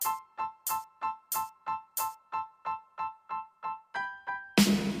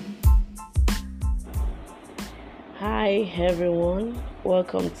Hi everyone,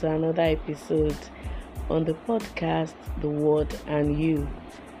 welcome to another episode on the podcast The Word and You.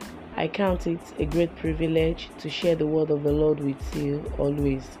 I count it a great privilege to share the word of the Lord with you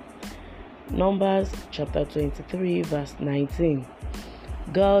always. Numbers chapter 23 verse 19.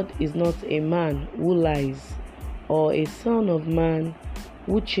 God is not a man who lies, or a son of man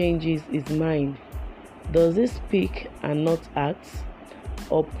who changes his mind. Does he speak and not act,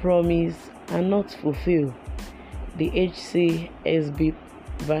 or promise and not fulfill? The HCSB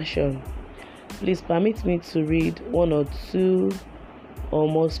version. Please permit me to read one or two or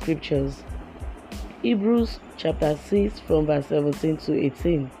more scriptures. Hebrews chapter 6 from verse 17 to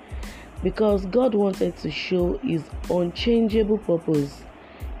 18. Because God wanted to show his unchangeable purpose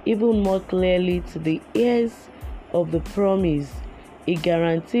even more clearly to the heirs of the promise, he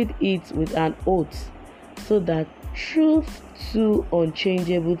guaranteed it with an oath, so that truth to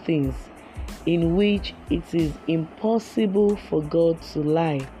unchangeable things, in which it is impossible for God to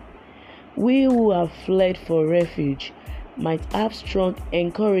lie, we who have fled for refuge might have strong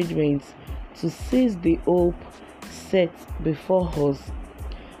encouragement to seize the hope set before us.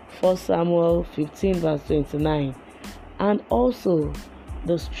 1 Samuel 15 verse 29. And also,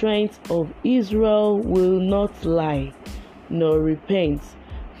 the strength of Israel will not lie, nor repent,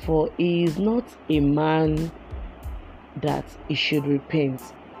 for he is not a man that he should repent.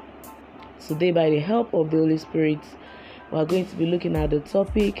 Today, by the help of the Holy Spirit, we are going to be looking at the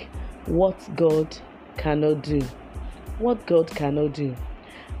topic, what God cannot do. What God cannot do.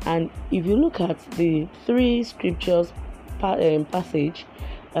 And if you look at the three scriptures passage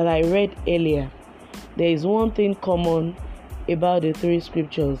that I read earlier, there is one thing common about the three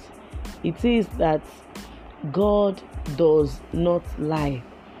scriptures. It is that God does not lie,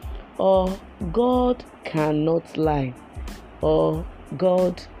 or God cannot lie, or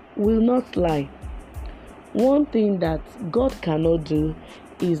God will not lie. One thing that God cannot do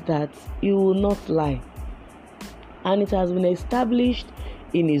is that he will not lie, and it has been established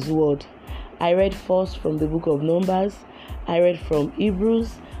in his word. I read first from the book of Numbers, I read from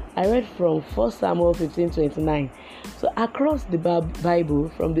Hebrews, I read from 1 Samuel 15:29. So across the Bible,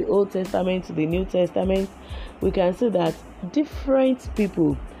 from the Old Testament to the New Testament, we can see that different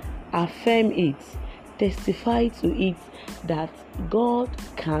people affirm it, testify to it, that God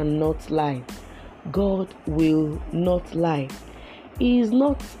cannot lie. God will not lie. He is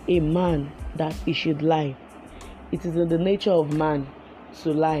not a man that he should lie. It is in the nature of man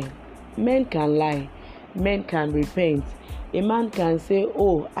to lie. Men can lie. Men can repent. A man can say,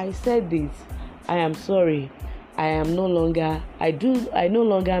 "Oh, I said this. I am sorry. I no longer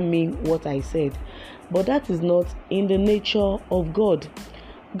mean what I said." But that is not in the nature of God.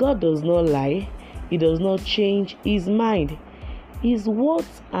 God does not lie. He does not change his mind. His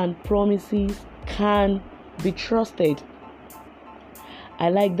words and promises can be trusted. I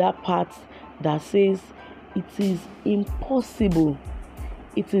like that part that says it is impossible.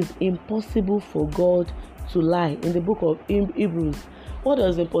 It is impossible for God to lie. In the book of Hebrews, what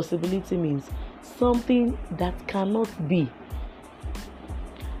does impossibility mean? Something that cannot be.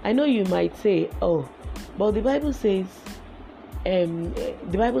 I know you might say, "Oh, but the Bible says,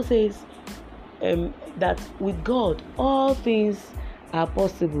 that with God all things are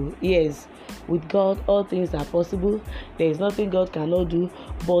possible." Yes, with God all things are possible. There is nothing God cannot do,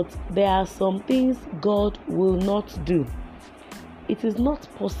 but there are some things God will not do. It is not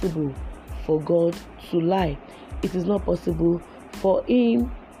possible for God to lie. It is not possible for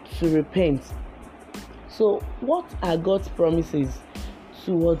him to repent. So what are God's promises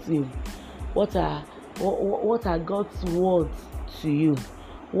towards you? What are God's words to you?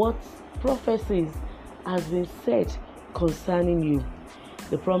 What prophecies has been said concerning you?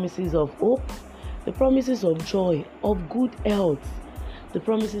 The promises of hope, the promises of joy, of good health, the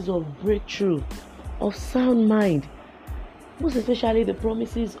promises of breakthrough, of sound mind, most especially the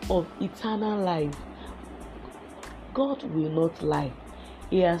promises of eternal life. God will not lie.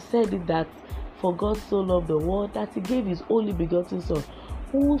 He has said it that for God so loved the world that he gave his only begotten Son.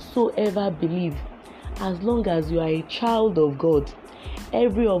 Whosoever believe, as long as you are a child of God,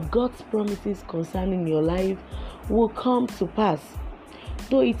 every of God's promises concerning your life will come to pass.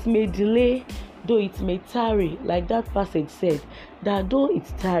 Though it may delay, though it may tarry, like that passage said, that though it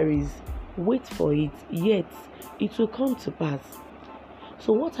tarries, wait for it, yet it will come to pass.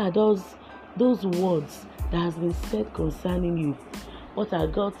 So what are those words that has been said concerning you? What are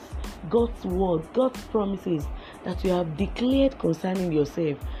God's word, God's promises that you have declared concerning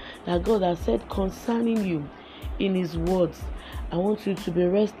yourself, that God has said concerning you in his words? I want you to be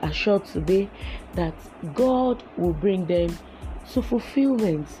rest assured today that God will bring them to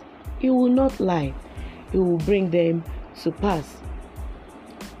fulfillment. He will not lie. He will bring them to pass.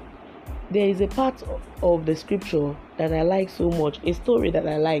 There is a part of the scripture that I like so much, a story that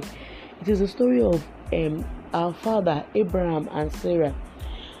I like. It is a story of our father Abraham and Sarah.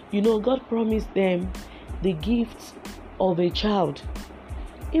 God promised them the gift of a child,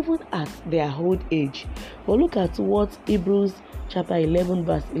 even at their old age. But look at what Hebrews chapter 11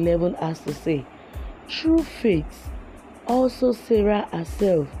 verse 11 has to say. Through faith, also Sarah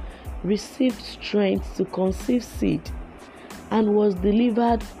herself received strength to conceive seed, and was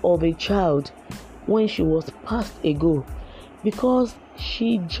delivered of a child when she was past ago, because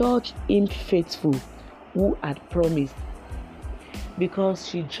she judged him faithful who had promised. Because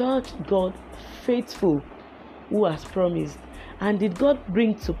she judged God faithful who has promised. And did God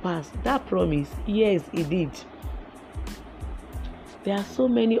bring to pass that promise? Yes, He did. There are so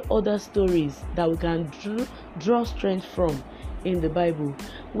many other stories that we can draw strength from in the Bible,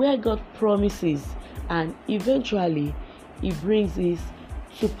 where God promises and eventually He brings it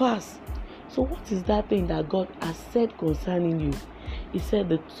to pass. So what is that thing that God has said concerning you? He said,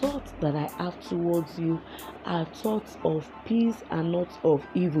 the thoughts that I have towards you are thoughts of peace and not of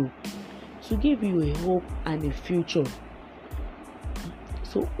evil, to give you a hope and a future.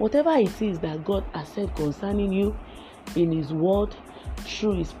 So whatever it is that God has said concerning you in His word,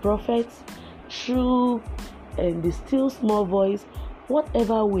 through His prophets, through the still small voice,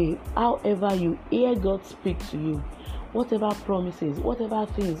 whatever way, however you hear God speak to you, whatever promises, whatever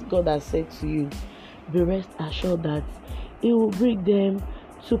things God has said to you, be rest assured that He will bring them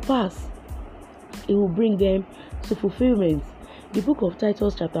to pass. He will bring them to fulfillment. The book of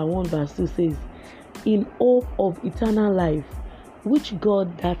Titus chapter 1 verse 2 says, in hope of eternal life, which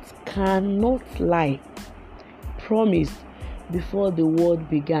God that cannot lie promised before the world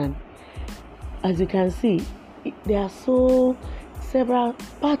began. As you can see, there are several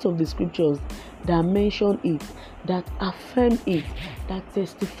parts of the scriptures that mention it, that affirm it, that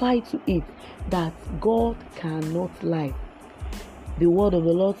testify to it, that God cannot lie. The word of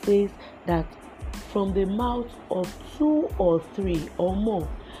the Lord says that from the mouth of 2 or 3 or more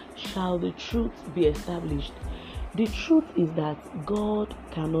shall the truth be established. The truth is that God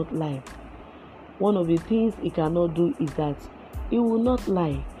cannot lie. One of the things He cannot do is that He will not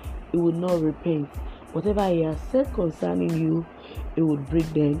lie. He will not repent. Whatever He has said concerning you, He will bring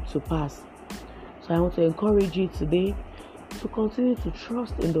them to pass. So I want to encourage you today to continue to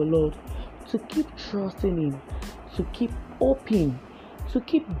trust in the Lord, to keep trusting Him, to keep hoping, to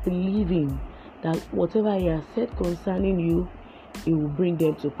keep believing that whatever He has said concerning you, He will bring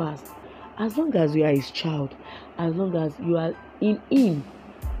them to pass. As long as you are His child, as long as you are in Him,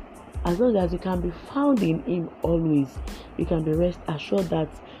 as long as you can be found in Him always, you can be rest assured that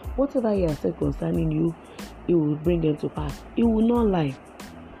whatever He has said concerning you, He will bring them to pass. He will not lie.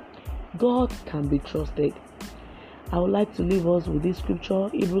 God can be trusted. I would like to leave us with this scripture,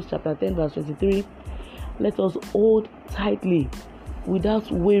 Hebrews chapter 10 verse 23. Let us hold tightly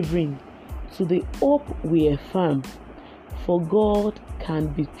without wavering to the hope we affirm, for God can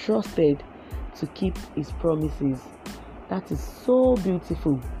be trusted to keep His promises. That is so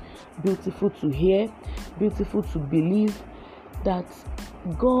beautiful. Beautiful to hear, beautiful to believe that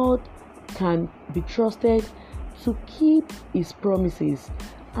God can be trusted to keep His promises,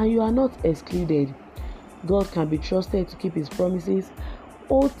 and you are not excluded. God can be trusted to keep His promises.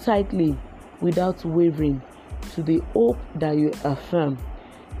 Hold tightly without wavering to the hope that you affirm.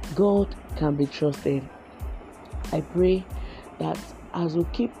 God can be trusted. I pray that as we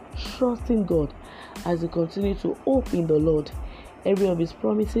keep trusting God, as we continue to hope in the Lord, every of His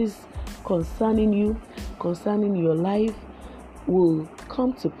promises concerning you, concerning your life, will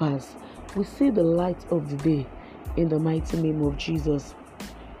come to pass. We see the light of the day in the mighty name of Jesus.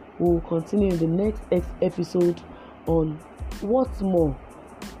 We will continue in the next episode on what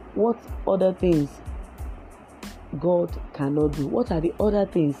other things God cannot do. What are the other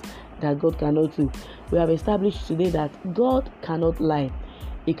things that God cannot do? We have established today that God cannot lie.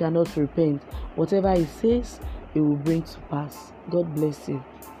 He cannot repent. Whatever He says, He will bring to pass. God bless you.